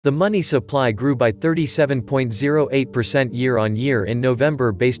The money supply grew by 37.08% year-on-year in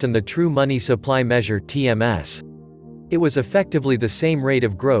November based on the True Money Supply Measure (TMS). It was effectively the same rate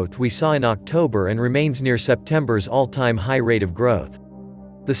of growth we saw in October and remains near September's all-time high rate of growth.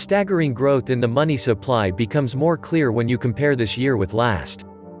 The staggering growth in the money supply becomes more clear when you compare this year with last.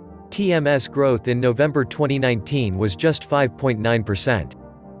 TMS growth in November 2019 was just 5.9%.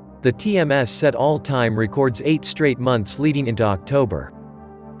 The TMS set all-time records 8 straight months leading into October.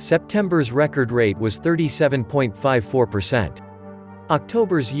 September's record rate was 37.54%.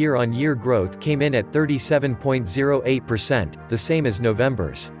 October's year-on-year growth came in at 37.08%, the same as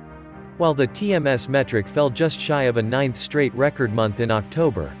November's. While the TMS metric fell just shy of a 9th straight record month in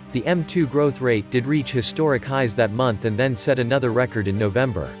October, the M2 growth rate did reach historic highs that month and then set another record in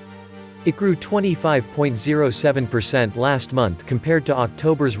November. It grew 25.07% last month compared to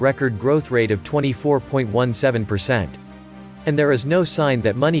October's record growth rate of 24.17%. And there is no sign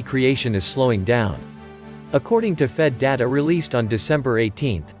that money creation is slowing down. According to Fed data released on December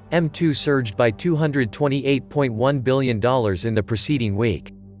 18, M2 surged by $228.1 billion in the preceding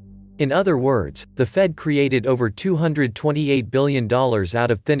week. In other words, the Fed created over $228 billion out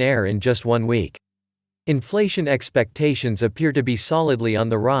of thin air in just 1 week. Inflation expectations appear to be solidly on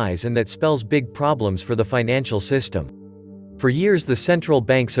the rise, and that spells big problems for the financial system. For years, the central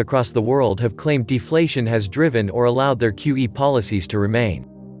banks across the world have claimed deflation has driven or allowed their QE policies to remain.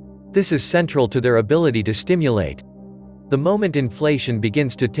 This is central to their ability to stimulate. The moment inflation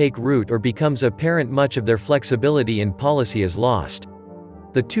begins to take root or becomes apparent, much of their flexibility in policy is lost.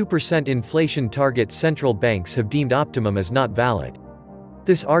 The 2% inflation target central banks have deemed optimum as not valid.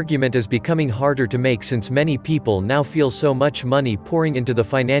 This argument is becoming harder to make since many people now feel so much money pouring into the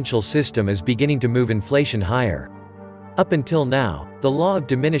financial system is beginning to move inflation higher. Up until now, the law of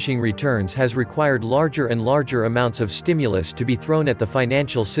diminishing returns has required larger and larger amounts of stimulus to be thrown at the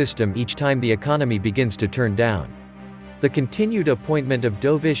financial system each time the economy begins to turn down. The continued appointment of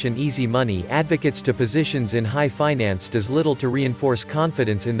dovish and easy money advocates to positions in high finance does little to reinforce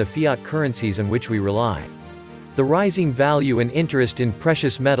confidence in the fiat currencies on which we rely. The rising value and interest in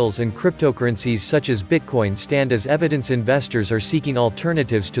precious metals and cryptocurrencies such as Bitcoin stand as evidence investors are seeking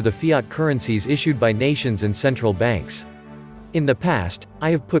alternatives to the fiat currencies issued by nations and central banks. In the past,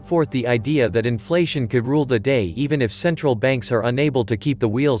 I have put forth the idea that inflation could rule the day even if central banks are unable to keep the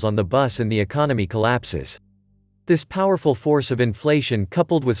wheels on the bus and the economy collapses. This powerful force of inflation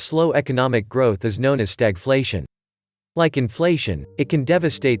coupled with slow economic growth is known as stagflation. Like inflation, it can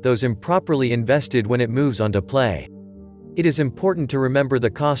devastate those improperly invested when it moves onto play. It is important to remember the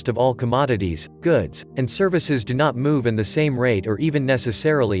cost of all commodities, goods, and services do not move in the same rate or even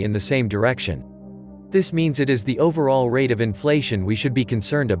necessarily in the same direction. This means it is the overall rate of inflation we should be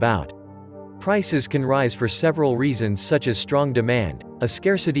concerned about. Prices can rise for several reasons such as strong demand, a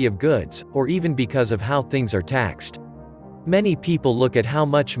scarcity of goods, or even because of how things are taxed. Many people look at how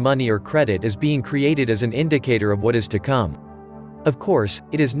much money or credit is being created as an indicator of what is to come. Of course,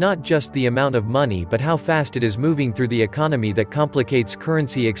 it is not just the amount of money but how fast it is moving through the economy that complicates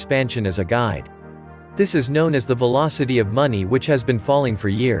currency expansion as a guide. This is known as the velocity of money, which has been falling for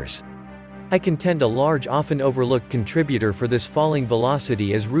years. I contend a large, often overlooked contributor for this falling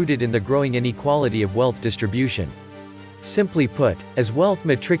velocity is rooted in the growing inequality of wealth distribution. Simply put, as wealth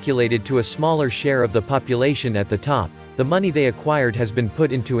matriculated to a smaller share of the population at the top, the money they acquired has been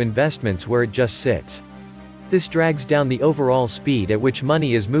put into investments where it just sits. This drags down the overall speed at which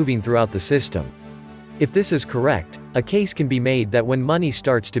money is moving throughout the system. If this is correct, a case can be made that when money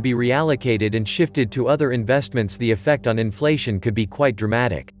starts to be reallocated and shifted to other investments, the effect on inflation could be quite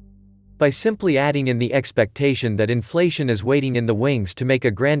dramatic. By simply adding in the expectation that inflation is waiting in the wings to make a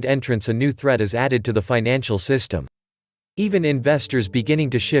grand entrance, a new threat is added to the financial system. Even investors beginning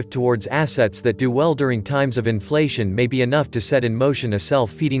to shift towards assets that do well during times of inflation may be enough to set in motion a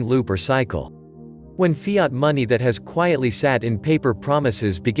self-feeding loop or cycle. When fiat money that has quietly sat in paper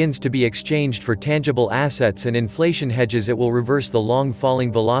promises begins to be exchanged for tangible assets and inflation hedges, it will reverse the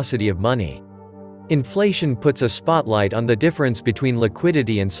long-falling velocity of money. Inflation puts a spotlight on the difference between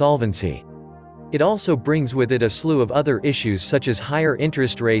liquidity and solvency. It also brings with it a slew of other issues such as higher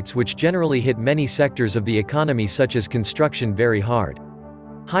interest rates, which generally hit many sectors of the economy such as construction very hard.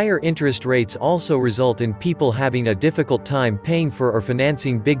 Higher interest rates also result in people having a difficult time paying for or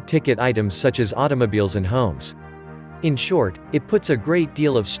financing big-ticket items such as automobiles and homes. In short, it puts a great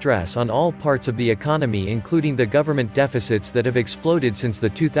deal of stress on all parts of the economy, including the government deficits that have exploded since the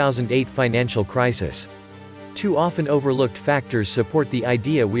 2008 financial crisis. Two often overlooked factors support the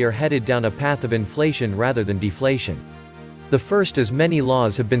idea we are headed down a path of inflation rather than deflation. The first is many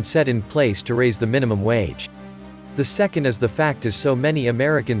laws have been set in place to raise the minimum wage. The second is the fact is so many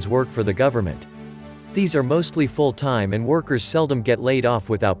Americans work for the government. These are mostly full-time and workers seldom get laid off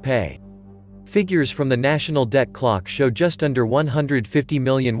without pay. Figures from the National Debt Clock show just under 150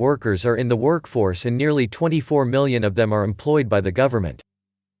 million workers are in the workforce and nearly 24 million of them are employed by the government.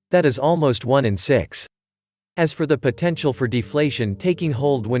 That is almost 1 in 6. As for the potential for deflation taking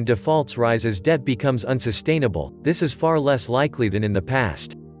hold when defaults rise as debt becomes unsustainable, this is far less likely than in the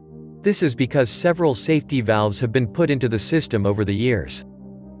past. This is because several safety valves have been put into the system over the years.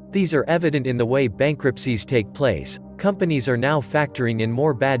 These are evident in the way bankruptcies take place. Companies are now factoring in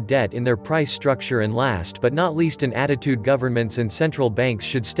more bad debt in their price structure, and last but not least an attitude governments and central banks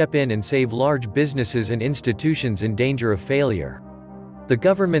should step in and save large businesses and institutions in danger of failure. The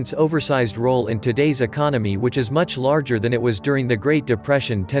government's oversized role in today's economy, which is much larger than it was during the Great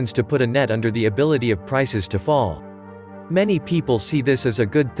Depression, tends to put a net under the ability of prices to fall. Many people see this as a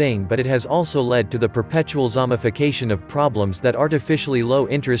good thing, but it has also led to the perpetual zombification of problems that artificially low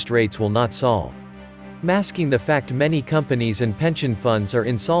interest rates will not solve. Masking the fact many companies and pension funds are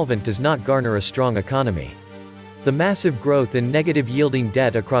insolvent does not garner a strong economy. The massive growth in negative-yielding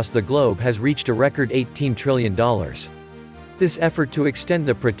debt across the globe has reached a record $18 trillion. This effort to extend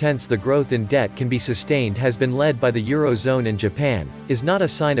the pretense the growth in debt can be sustained has been led by the Eurozone and Japan, is not a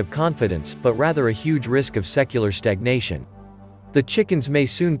sign of confidence but rather a huge risk of secular stagnation. The chickens may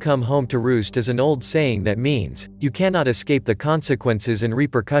soon come home to roost is an old saying that means, you cannot escape the consequences and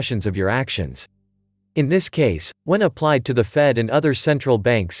repercussions of your actions. In this case, when applied to the Fed and other central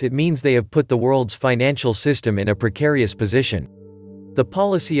banks, it means they have put the world's financial system in a precarious position. The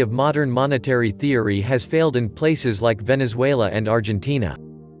policy of modern monetary theory has failed in places like Venezuela and Argentina.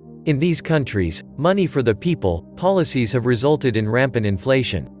 In these countries, money for the people policies have resulted in rampant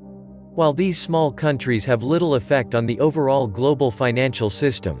inflation. While these small countries have little effect on the overall global financial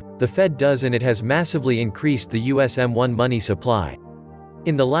system, the Fed does, and it has massively increased the US M1 money supply.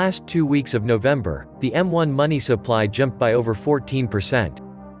 In the last 2 weeks of November, the M1 money supply jumped by over 14%.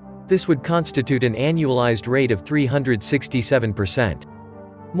 This would constitute an annualized rate of 367%.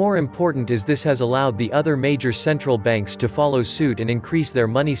 More important is this has allowed the other major central banks to follow suit and increase their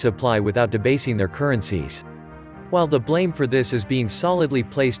money supply without debasing their currencies. While the blame for this is being solidly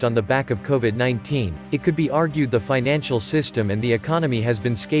placed on the back of COVID-19, it could be argued the financial system and the economy has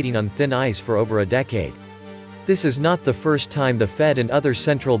been skating on thin ice for over a decade. This is not the first time the Fed and other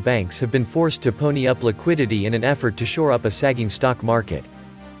central banks have been forced to pony up liquidity in an effort to shore up a sagging stock market.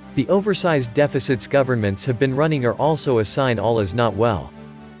 The oversized deficits governments have been running are also a sign all is not well.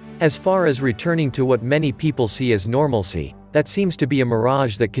 As far as returning to what many people see as normalcy, that seems to be a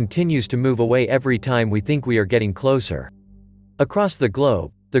mirage that continues to move away every time we think we are getting closer. Across the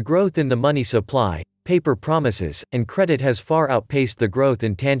globe, the growth in the money supply, paper promises, and credit has far outpaced the growth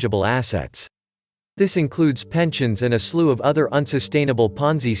in tangible assets. This includes pensions and a slew of other unsustainable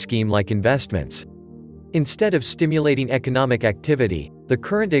Ponzi scheme-like investments. Instead of stimulating economic activity, the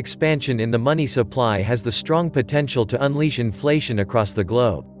current expansion in the money supply has the strong potential to unleash inflation across the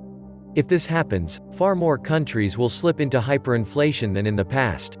globe. If this happens, far more countries will slip into hyperinflation than in the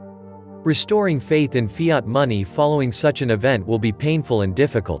past. Restoring faith in fiat money following such an event will be painful and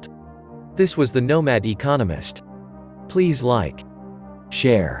difficult. This was the Nomad Economist. Please like,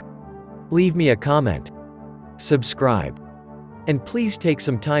 share, leave me a comment, subscribe. And please take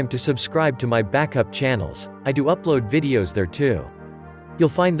some time to subscribe to my backup channels. I do upload videos there too. You'll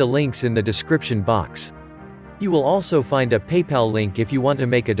find the links in the description box. You will also find a PayPal link if you want to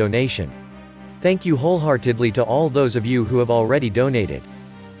make a donation. Thank you wholeheartedly to all those of you who have already donated.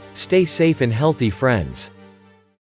 Stay safe and healthy, friends.